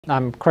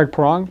I'm Craig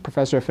Pirrong,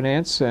 Professor of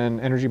Finance and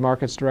Energy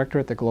Markets Director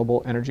at the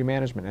Global Energy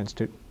Management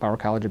Institute, Bauer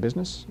College of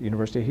Business,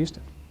 University of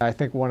Houston. I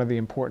think one of the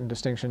important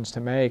distinctions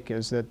to make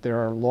is that there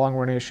are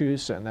long-run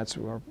issues, and that's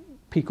where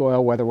peak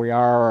oil, whether we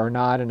are or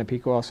not in a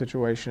peak oil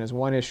situation, is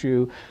one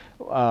issue.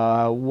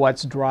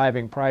 What's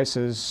driving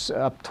prices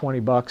up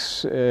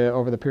 $20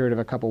 over the period of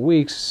a couple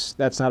weeks,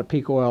 that's not a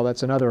peak oil,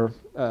 that's another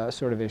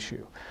sort of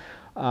issue.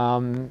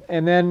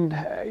 And then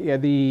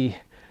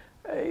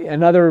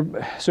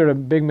another sort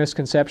of big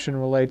misconception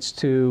relates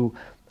to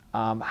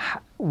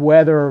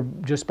whether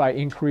just by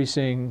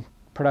increasing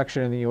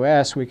production in the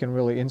U.S. we can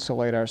really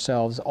insulate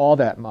ourselves all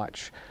that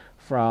much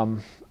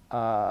from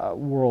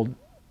world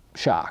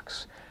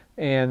shocks.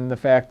 And the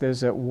fact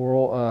is that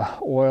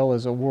oil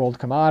is a world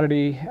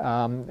commodity,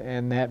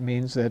 and that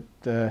means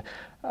that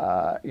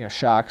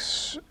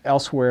shocks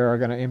elsewhere are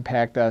going to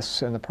impact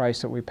us and the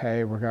price that we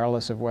pay,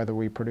 regardless of whether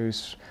we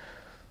produce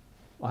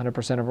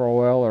 100% of our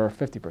oil or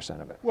 50%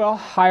 of it. Well,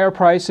 higher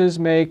prices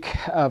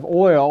of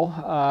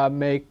oil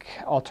make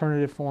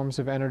alternative forms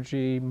of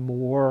energy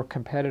more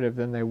competitive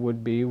than they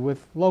would be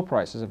with low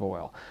prices of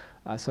oil.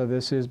 So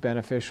this is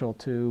beneficial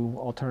to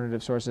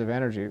alternative sources of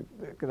energy.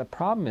 The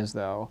problem is,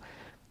 though,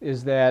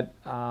 is that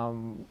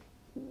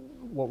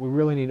what we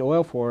really need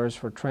oil for is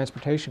for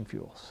transportation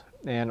fuels.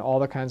 And all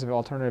the kinds of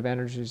alternative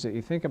energies that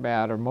you think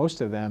about, or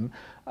most of them,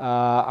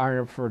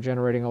 are for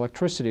generating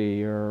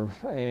electricity,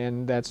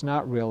 and that's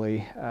not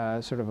really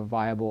sort of a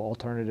viable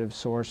alternative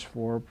source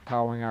for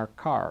powering our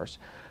cars.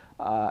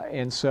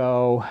 And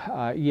so,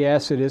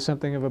 yes, it is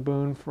something of a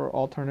boon for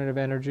alternative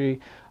energy,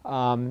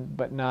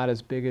 but not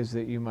as big as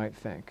that you might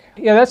think.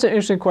 Yeah, that's an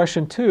interesting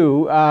question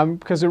too,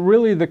 because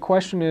the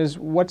question is,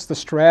 what's the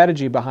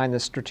strategy behind the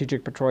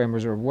Strategic Petroleum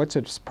Reserve? What's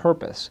its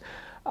purpose?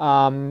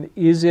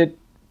 Is it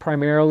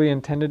primarily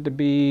intended to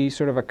be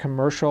sort of a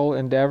commercial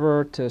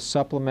endeavor to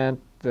supplement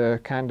the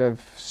kind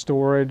of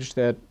storage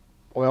that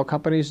oil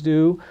companies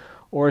do?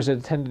 Or is it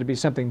intended to be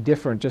something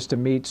different, just to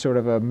meet sort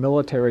of a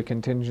military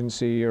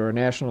contingency or a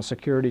national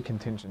security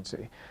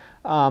contingency?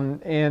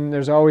 And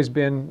there's always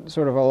been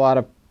sort of a lot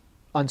of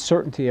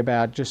uncertainty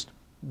about just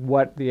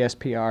what the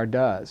SPR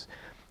does.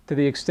 To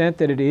the extent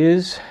that it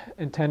is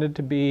intended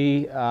to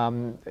be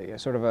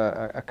sort of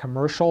a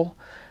commercial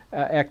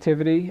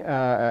activity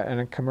and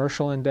a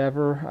commercial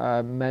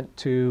endeavor meant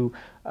to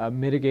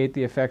mitigate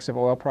the effects of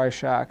oil price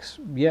shocks,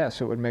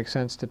 yes, it would make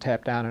sense to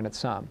tap down on it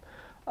some.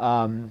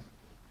 That's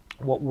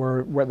what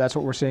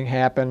we're seeing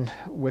happen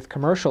with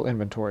commercial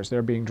inventories.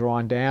 They're being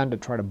drawn down to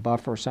try to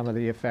buffer some of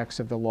the effects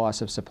of the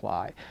loss of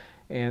supply.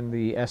 And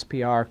the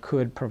SPR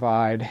could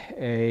provide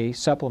a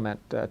supplement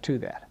to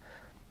that.